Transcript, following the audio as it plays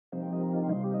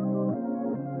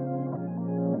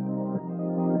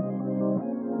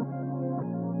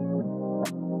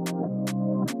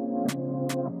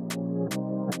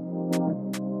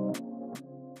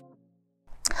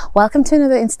Welcome to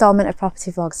another installment of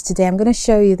Property Vlogs. Today I'm going to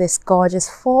show you this gorgeous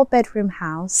 4-bedroom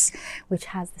house which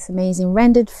has this amazing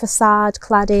rendered facade,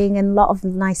 cladding and a lot of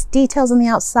nice details on the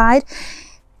outside.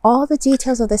 All the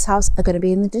details of this house are going to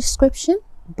be in the description,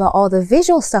 but all the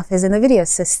visual stuff is in the video,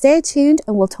 so stay tuned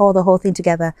and we'll tour the whole thing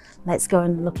together. Let's go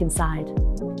and look inside.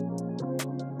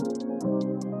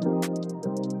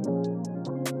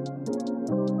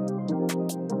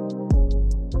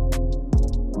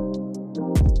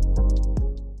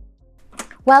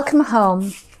 Welcome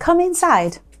home. Come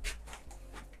inside.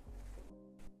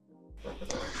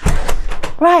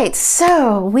 Right,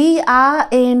 so we are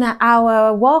in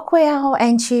our walkway, our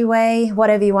entryway,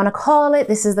 whatever you want to call it.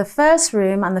 This is the first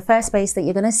room and the first space that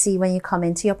you're going to see when you come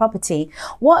into your property.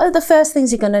 What are the first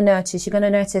things you're going to notice? You're going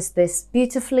to notice this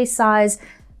beautifully sized,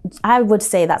 I would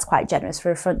say that's quite generous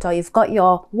for a front door. You've got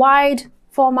your wide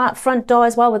format front door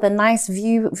as well with a nice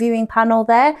viewing panel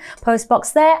there, post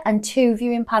box there, and 2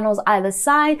 viewing panels either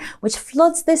side, which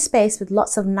floods this space with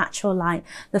lots of natural light.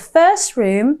 The first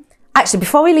room, actually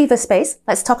before we leave the space,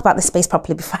 let's talk about the space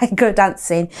properly before I go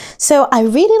dancing. So I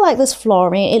really like this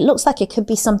flooring. It looks like it could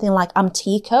be something like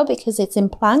Antico because it's in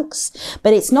planks,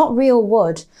 but it's not real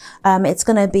wood. It's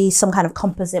going to be some kind of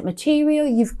composite material.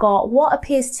 You've got what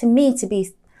appears to me to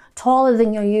be taller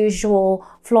than your usual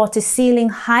floor to ceiling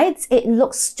heights. It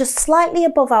looks just slightly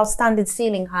above our standard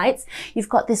ceiling heights. You've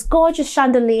got this gorgeous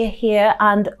chandelier here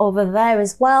and over there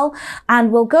as well, and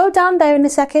we'll go down there in a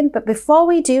second, but before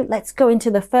we do, let's go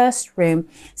into the first room.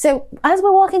 So as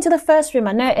we're walking to the first room,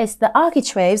 I noticed the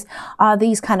architraves are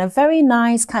these kind of very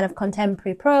nice kind of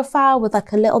contemporary profile with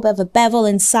like a little bit of a bevel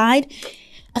inside.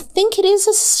 I think it is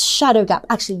a shadow gap.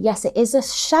 Actually, yes, it is a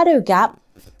shadow gap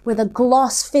with a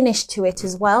gloss finish to it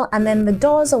as well. And then the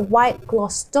doors are white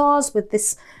gloss doors with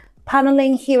this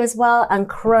paneling here as well, and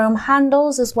chrome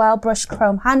handles as well, brushed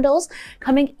chrome handles.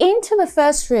 Coming into the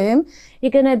first room, you're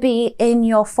going to be in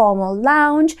your formal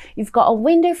lounge. You've got a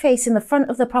window facing the front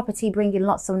of the property, bringing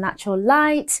lots of natural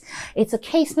light. It's a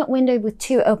casement window with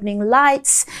 2 opening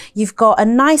lights. You've got a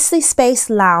nicely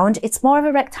spaced lounge. It's more of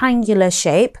a rectangular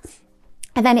shape.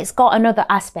 And then it's got another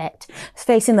aspect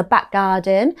facing the back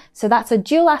garden. So that's a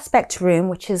dual aspect room,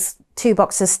 which is 2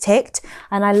 boxes ticked.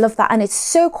 And I love that. And it's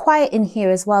so quiet in here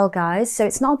as well, guys. So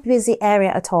it's not a busy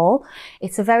area at all.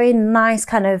 It's a very nice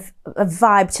kind of a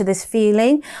vibe to this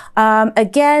feeling.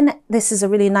 Again, this is a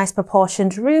really nice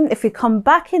proportioned room. If we come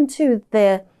back into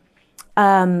the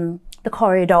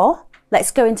corridor,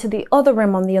 let's go into the other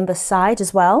room on the other side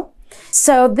as well.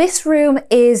 So this room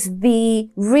is the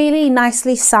really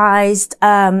nicely sized,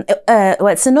 well,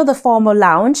 it's another formal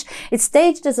lounge. It's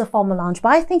staged as a formal lounge, but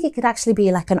I think it could actually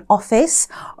be like an office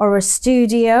or a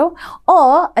studio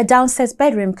or a downstairs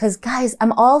bedroom, because guys,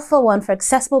 I'm all for one for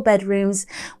accessible bedrooms,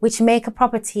 which make a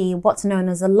property what's known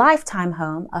as a lifetime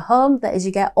home, a home that as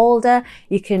you get older,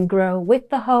 you can grow with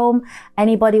the home.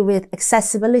 Anybody with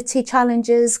accessibility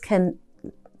challenges can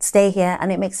stay here,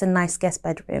 and it makes a nice guest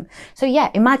bedroom. So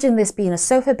yeah, imagine this being a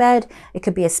sofa bed. It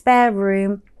could be a spare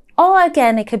room, or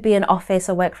again, it could be an office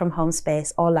or work from home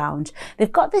space or lounge.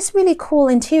 They've got this really cool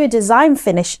interior design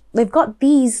finish. They've got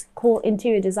these cool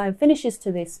interior design finishes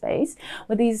to this space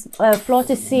with these floor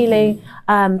to ceiling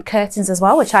curtains as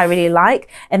well, which I really like.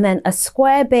 And then a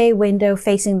square bay window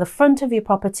facing the front of your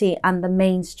property and the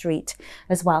main street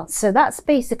as well. So that's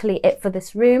basically it for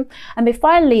this room. And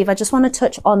before I leave, I just want to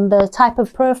touch on the type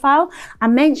of profile. I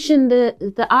mentioned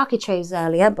the architraves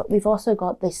earlier, but we've also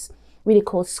got this really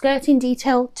cool skirting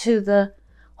detail to the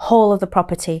whole of the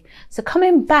property. So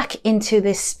coming back into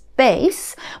this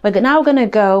space, we're now going to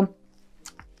go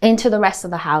into the rest of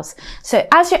the house. So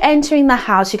as you're entering the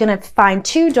house, you're going to find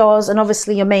 2 doors and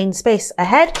obviously your main space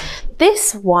ahead.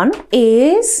 This one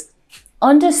is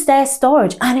under stair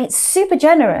storage, and it's super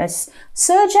generous.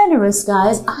 So generous,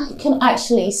 guys, I can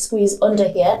actually squeeze under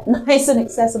here, nice and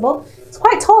accessible. It's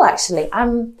quite tall actually.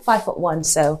 I'm 5'1",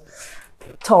 so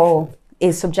tall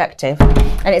is subjective.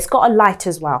 And it's got a light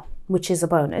as well, which is a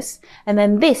bonus. And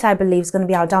then this, I believe, is going to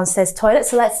be our downstairs toilet.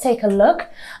 So let's take a look.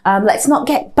 Let's not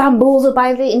get bamboozled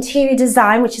by the interior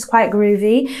design, which is quite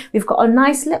groovy. We've got a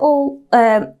nice little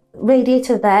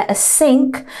radiator there, a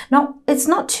sink. It's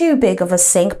not too big of a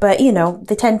sink, but you know,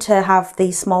 they tend to have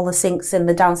these smaller sinks in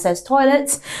the downstairs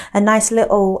toilets. A nice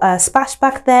little splash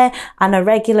back there and a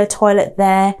regular toilet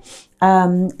there.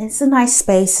 It's a nice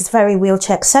space. It's very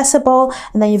wheelchair accessible.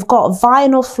 And then you've got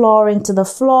vinyl flooring to the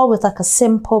floor with like a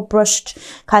simple brushed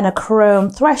kind of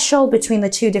chrome threshold between the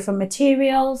two different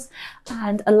materials,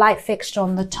 and a light fixture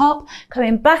on the top.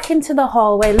 Coming back into the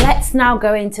hallway, let's now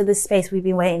go into the space we've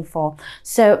been waiting for.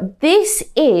 So this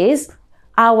is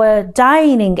our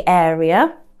dining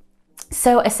area.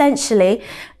 So essentially,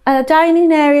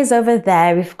 dining areas over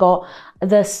there. We've got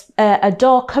this a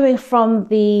door coming from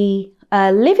the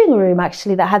living room,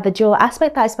 actually, that had the dual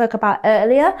aspect that I spoke about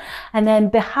earlier. And then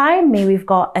behind me, we've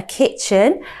got a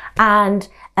kitchen and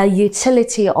a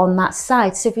utility on that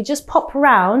side. So if you just pop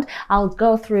around, I'll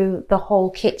go through the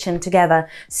whole kitchen together.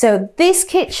 So this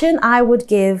kitchen, I would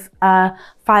give 5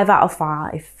 out of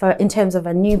 5 in terms of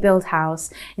a new build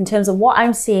house, in terms of what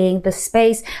I'm seeing, the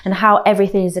space and how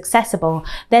everything is accessible.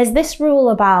 There's this rule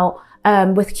about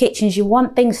with kitchens, you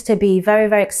want things to be very,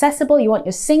 very accessible. You want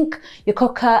your sink, your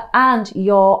cooker and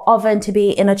your oven to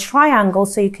be in a triangle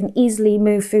so you can easily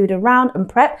move food around and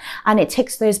prep, and it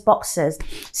ticks those boxes.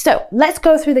 So let's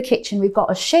go through the kitchen. We've got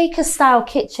a shaker style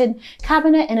kitchen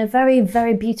cabinet in a very,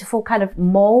 very beautiful kind of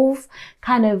mauve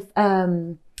kind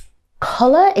of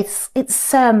color. It's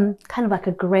kind of like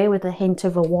a gray with a hint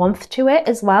of a warmth to it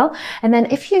as well. And then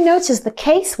if you notice, the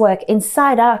casework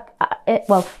inside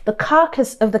the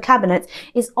carcass of the cabinet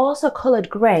is also colored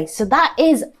gray. So that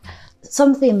is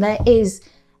something that is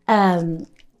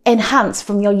enhanced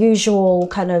from your usual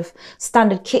kind of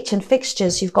standard kitchen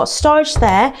fixtures. You've got storage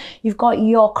there. You've got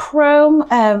your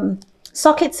chrome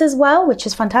sockets as well, which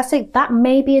is fantastic. That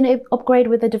may be an upgrade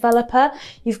with the developer.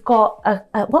 You've got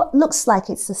what looks like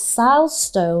it's a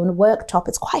silestone worktop.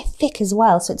 It's quite thick as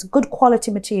well, so it's good quality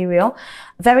material,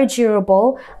 very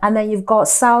durable. And then you've got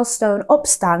silestone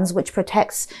upstands, which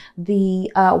protects the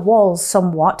walls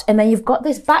somewhat. And then you've got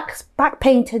this back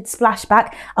painted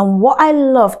splashback. And what I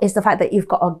love is the fact that you've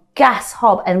got a gas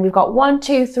hob, and we've got 1,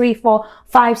 2, 3, 4,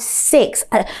 5, 6,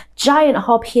 a giant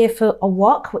hob here for a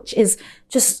wok, which is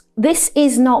just, this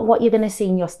is not what you're going to see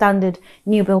in your standard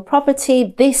new build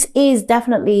property. This is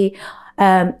definitely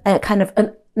a kind of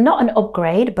not an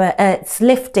upgrade, but it's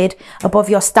lifted above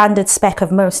your standard spec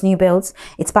of most new builds.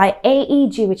 It's by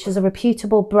AEG, which is a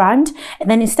reputable brand. And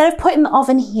then instead of putting the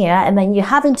oven here and then you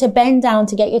having to bend down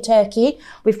to get your turkey,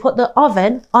 we've put the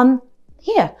oven on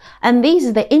here. And these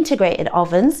are the integrated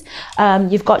ovens.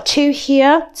 You've got 2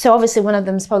 here. So obviously one of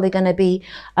them is probably going to be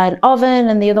an oven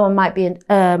and the other one might be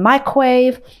a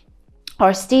microwave or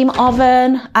a steam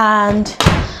oven. And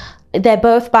they're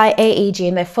both by AEG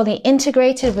and they're fully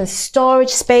integrated with storage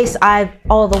space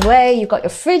all the way. You've got your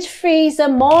fridge, freezer,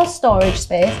 more storage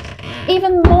space,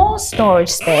 even more storage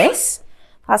space.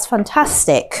 That's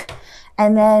fantastic.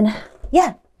 And then,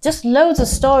 yeah, just loads of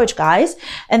storage, guys.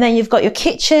 And then you've got your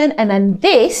kitchen, and then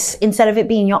this, instead of it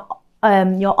being your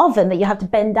oven that you have to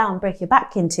bend down, break your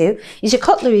back into, is your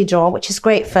cutlery drawer, which is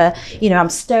great for, you know, I'm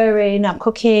stirring, I'm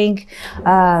cooking,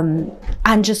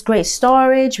 and just great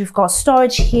storage. We've got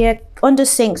storage here, under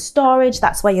sink storage.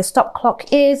 That's where your stop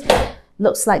clock is.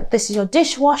 Looks like this is your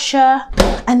dishwasher,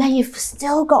 and then you've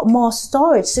still got more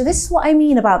storage. So this is what I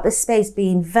mean about this space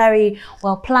being very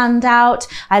well planned out.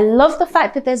 I love the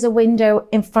fact that there's a window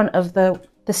in front of the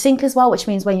sink as well, which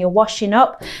means when you're washing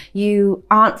up, you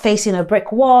aren't facing a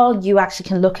brick wall. You actually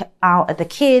can look out at the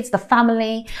kids, the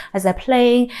family as they're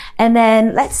playing. And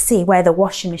then let's see where the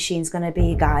washing machine is going to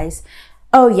be, guys.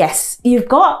 Oh yes, you've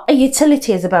got a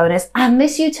utility as a bonus, and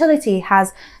this utility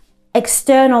has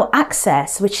external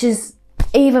access, which is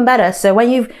even better. So when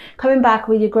you're coming back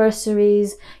with your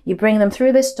groceries, you bring them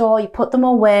through this door, you put them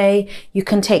away, you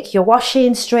can take your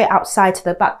washing straight outside to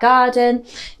the back garden.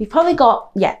 You've probably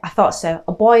got, yeah, I thought so,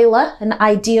 a boiler, an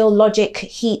Ideal Logic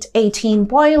Heat 18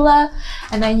 boiler.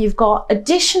 And then you've got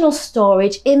additional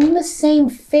storage in the same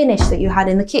finish that you had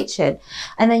in the kitchen.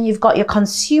 And then you've got your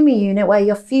consumer unit where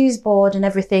your fuse board and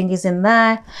everything is in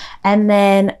there. And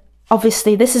then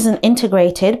obviously this isn't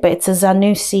integrated, but it's a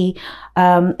Zanussi.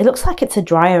 It looks like it's a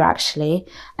dryer actually.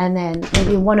 And then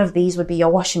maybe one of these would be your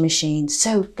washing machine.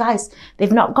 So guys,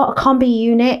 they've not got a combi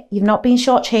unit. You've not been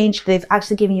shortchanged. They've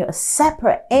actually given you a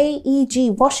separate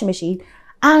AEG washing machine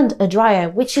and a dryer,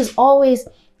 which is always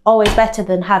better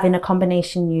than having a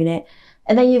combination unit.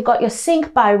 And then you've got your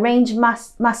sink by Range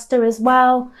Master as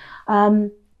well.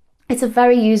 It's a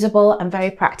very usable and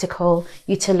very practical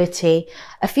utility.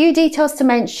 A few details to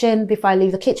mention before I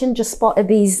leave the kitchen. Just spotted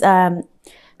these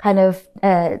kind of,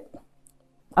 I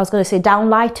was going to say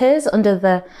downlighters under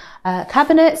the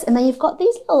cabinets. And then you've got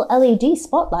these little LED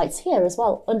spotlights here as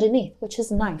well underneath, which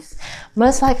is nice.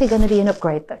 Most likely going to be an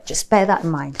upgrade though, just bear that in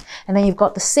mind. And then you've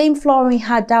got the same flooring we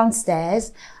had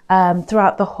downstairs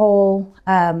throughout the whole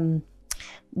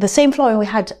the same flooring we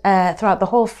had throughout the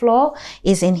whole floor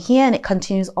is in here, and it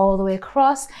continues all the way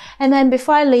across. And then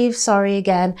before I leave, sorry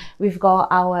again, we've got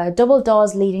our double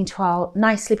doors leading to our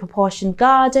nicely proportioned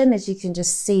garden, as you can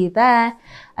just see there.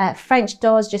 French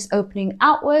doors just opening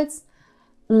outwards.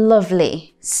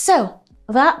 Lovely. So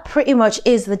that pretty much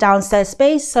is the downstairs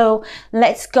space. So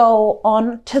let's go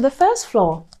on to the first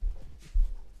floor.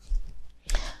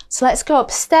 So let's go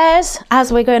upstairs.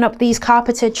 As we're going up these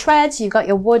carpeted treads, you've got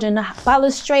your wooden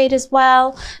balustrade as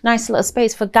well. Nice little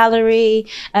space for gallery,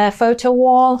 photo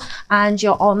wall. And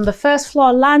you're on the first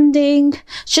floor landing.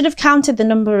 Should have counted the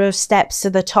number of steps to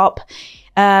the top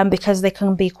because they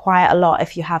can be quite a lot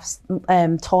if you have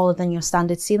taller than your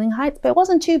standard ceiling height, but it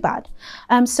wasn't too bad.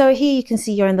 So here you can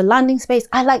see you're in the landing space.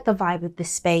 I like the vibe of this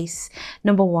space.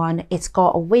 Number one, it's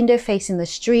got a window facing the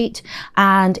street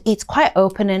and it's quite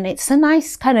open, and it's a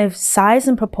nice kind of size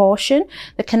and proportion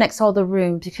that connects all the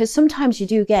rooms, because sometimes you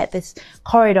do get this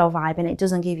corridor vibe and it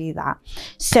doesn't give you that.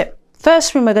 So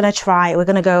first room we're going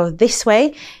to go this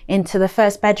way into the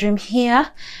first bedroom here,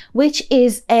 which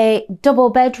is a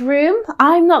double bedroom.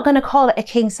 I'm not going to call it a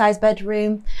king size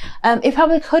bedroom. It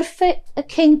probably could fit a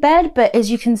king bed, but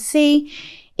as you can see,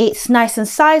 it's nice and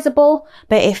sizable,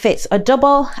 but it fits a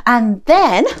double. And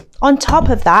then on top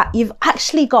of that, you've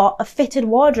actually got a fitted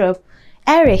wardrobe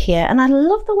area here. And I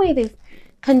love the way they've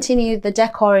continued the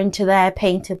decor into there,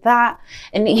 painted that,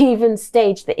 and even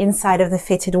staged the inside of the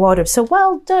fitted wardrobe. So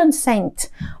well done, St.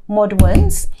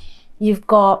 Modwens. You've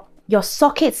got your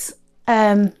sockets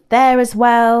there as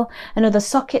well, another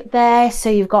socket there.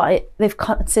 So you've got it, they've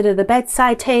considered the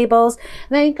bedside tables,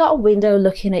 and then you've got a window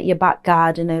looking at your back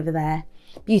garden over there.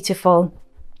 Beautiful.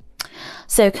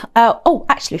 So, oh,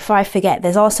 actually, before I forget,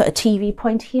 there's also a TV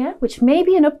point here, which may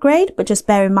be an upgrade, but just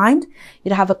bear in mind,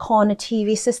 you'd have a corner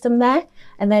TV system there.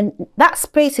 And then that's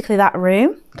basically that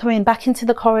room. Coming back into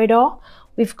the corridor,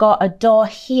 we've got a door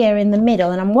here in the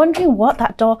middle, and I'm wondering what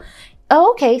that door...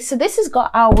 Oh, okay, so this has got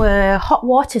our hot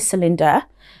water cylinder,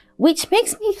 which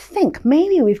makes me think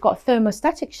maybe we've got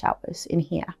thermostatic showers in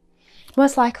here.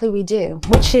 Most likely we do,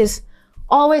 which is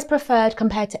always preferred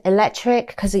compared to electric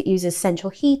because it uses central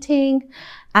heating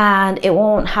and it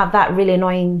won't have that really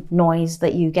annoying noise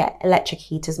that you get electric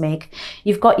heaters make.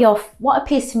 You've got your, what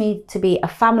appears to me to be a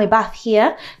family bath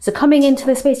here. So coming into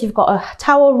the space, you've got a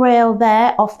towel rail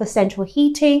there off the central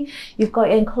heating. You've got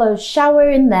your enclosed shower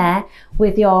in there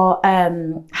with your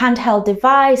handheld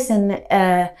device, and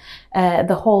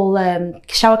the whole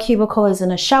shower cubicle is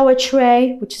in a shower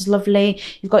tray, which is lovely.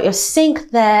 You've got your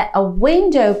sink there, a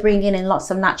window bringing in lots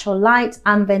of natural light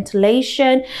and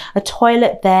ventilation, a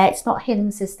toilet there. It's not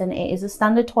hidden system, it is a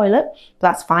standard toilet, but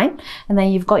that's fine. And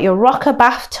then you've got your rocker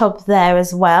bathtub there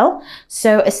as well.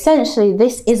 So essentially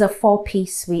this is a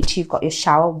 4-piece suite. You've got your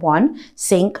shower, one,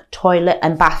 sink, toilet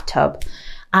and bathtub.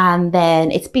 And then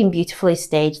it's been beautifully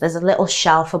staged. There's a little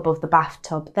shelf above the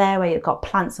bathtub there where you've got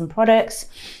plants and products.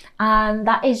 And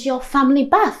that is your family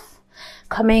bath.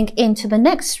 Coming into the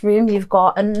next room, you've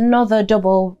got another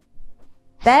double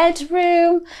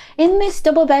bedroom. In this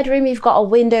double bedroom, you've got a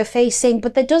window facing,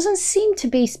 but there doesn't seem to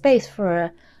be space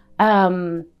for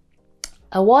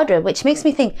a wardrobe, which makes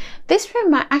me think this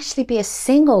room might actually be a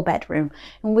single bedroom,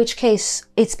 in which case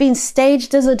it's been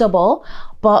staged as a double,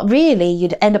 but really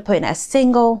you'd end up putting a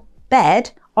single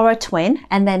bed or a twin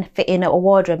and then fit in a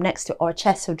wardrobe next to it or a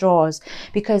chest of drawers,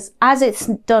 because as it's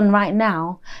done right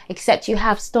now, except you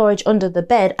have storage under the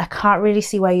bed, I can't really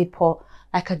see where you'd put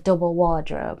like a double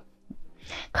wardrobe.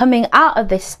 Coming out of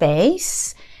this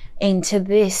space into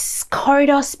this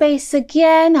corridor space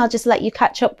again, I'll just let you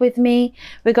catch up with me.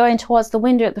 We're going towards the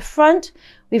window at the front.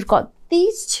 We've got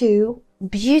these two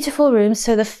beautiful rooms.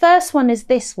 So the first one is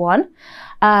this one.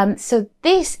 So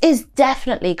this is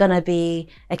definitely going to be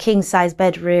a king size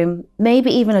bedroom,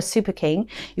 maybe even a super king.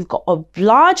 You've got a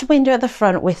large window at the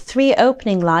front with 3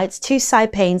 opening lights, 2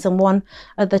 side panes and 1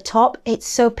 at the top. It's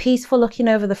so peaceful looking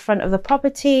over the front of the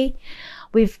property.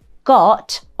 We've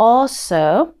got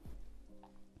also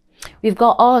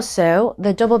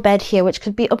the double bed here, which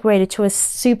could be upgraded to a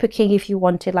super king if you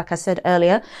wanted. Like I said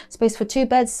earlier, space for 2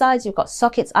 bedsides. You've got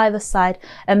sockets either side,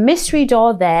 a mystery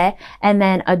door there, and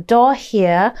then a door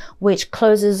here which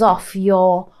closes off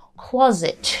your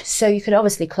closet. So you could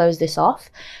obviously close this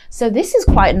off. So this is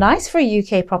quite nice for a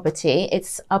UK property.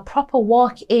 It's a proper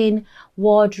walk-in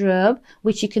wardrobe,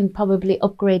 which you can probably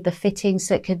upgrade the fitting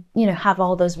so it could, you know, have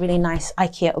all those really nice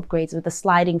IKEA upgrades with the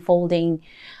sliding, folding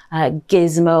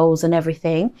gizmos and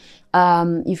everything.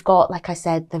 You've got, like I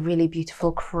said, the really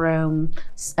beautiful chrome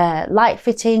light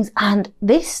fittings, and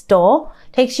this door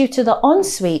takes you to the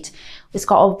ensuite. It's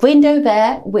got a window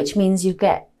there, which means you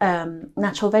get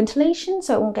natural ventilation,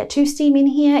 so it won't get too steamy in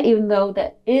here, even though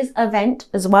there is a vent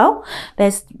as well.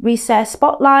 There's recessed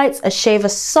spotlights, a shaver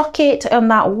socket on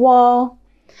that wall,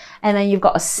 And then you've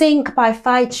got a sink by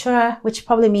Fitra, which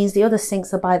probably means the other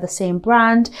sinks are by the same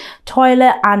brand,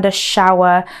 toilet and a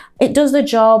shower. It does the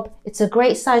job. It's a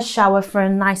great size shower for a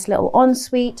nice little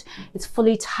ensuite. It's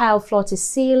fully tile floor to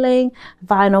ceiling,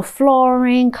 vinyl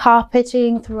flooring,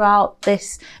 carpeting throughout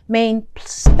this main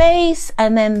space.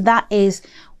 And then that is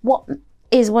what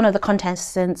is one of the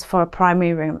contestants for a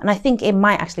primary room. And I think it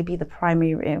might actually be the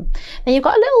primary room. Then you've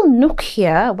got a little nook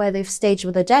here where they've staged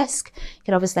with a desk. You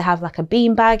can obviously have like a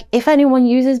bean bag. If anyone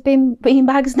uses bean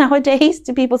bags nowadays,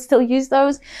 do people still use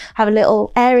those? Have a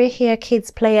little area here,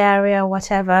 kids play area,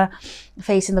 whatever,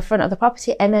 facing the front of the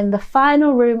property. And then the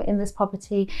final room in this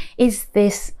property is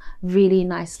this really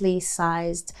nicely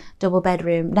sized double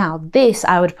bedroom. Now this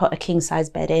I would put a king size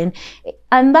bed in.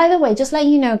 And by the way, just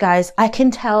letting you know guys, I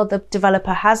can tell the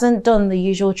developer hasn't done the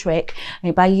usual trick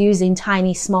by using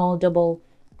tiny small double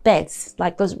beds,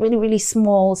 like those really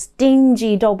small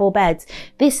stingy double beds.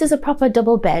 This is a proper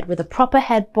double bed with a proper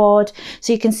headboard,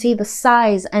 so you can see the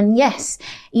size. And yes,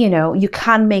 you know, you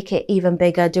can make it even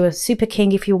bigger, do a super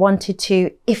king if you wanted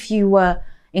to, if you were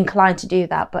inclined to do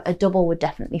that, but a double would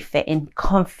definitely fit in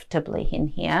comfortably in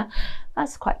here.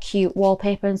 That's quite cute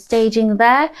wallpaper and staging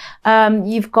there.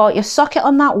 You've got your socket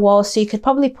on that wall, so you could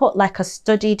probably put like a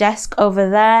study desk over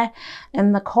there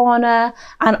in the corner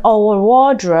and our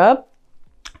wardrobe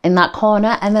in that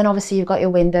corner. And then obviously you've got your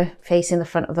window facing the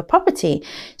front of the property.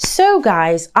 So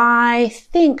guys, I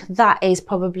think that is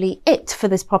probably it for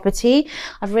this property.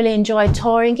 I've really enjoyed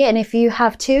touring it. And if you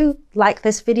have too, like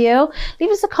this video,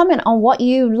 leave us a comment on what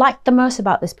you liked the most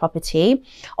about this property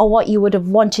or what you would have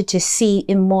wanted to see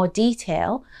in more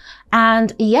detail.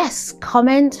 And yes,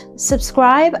 comment,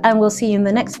 subscribe, and we'll see you in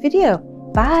the next video.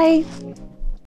 Bye.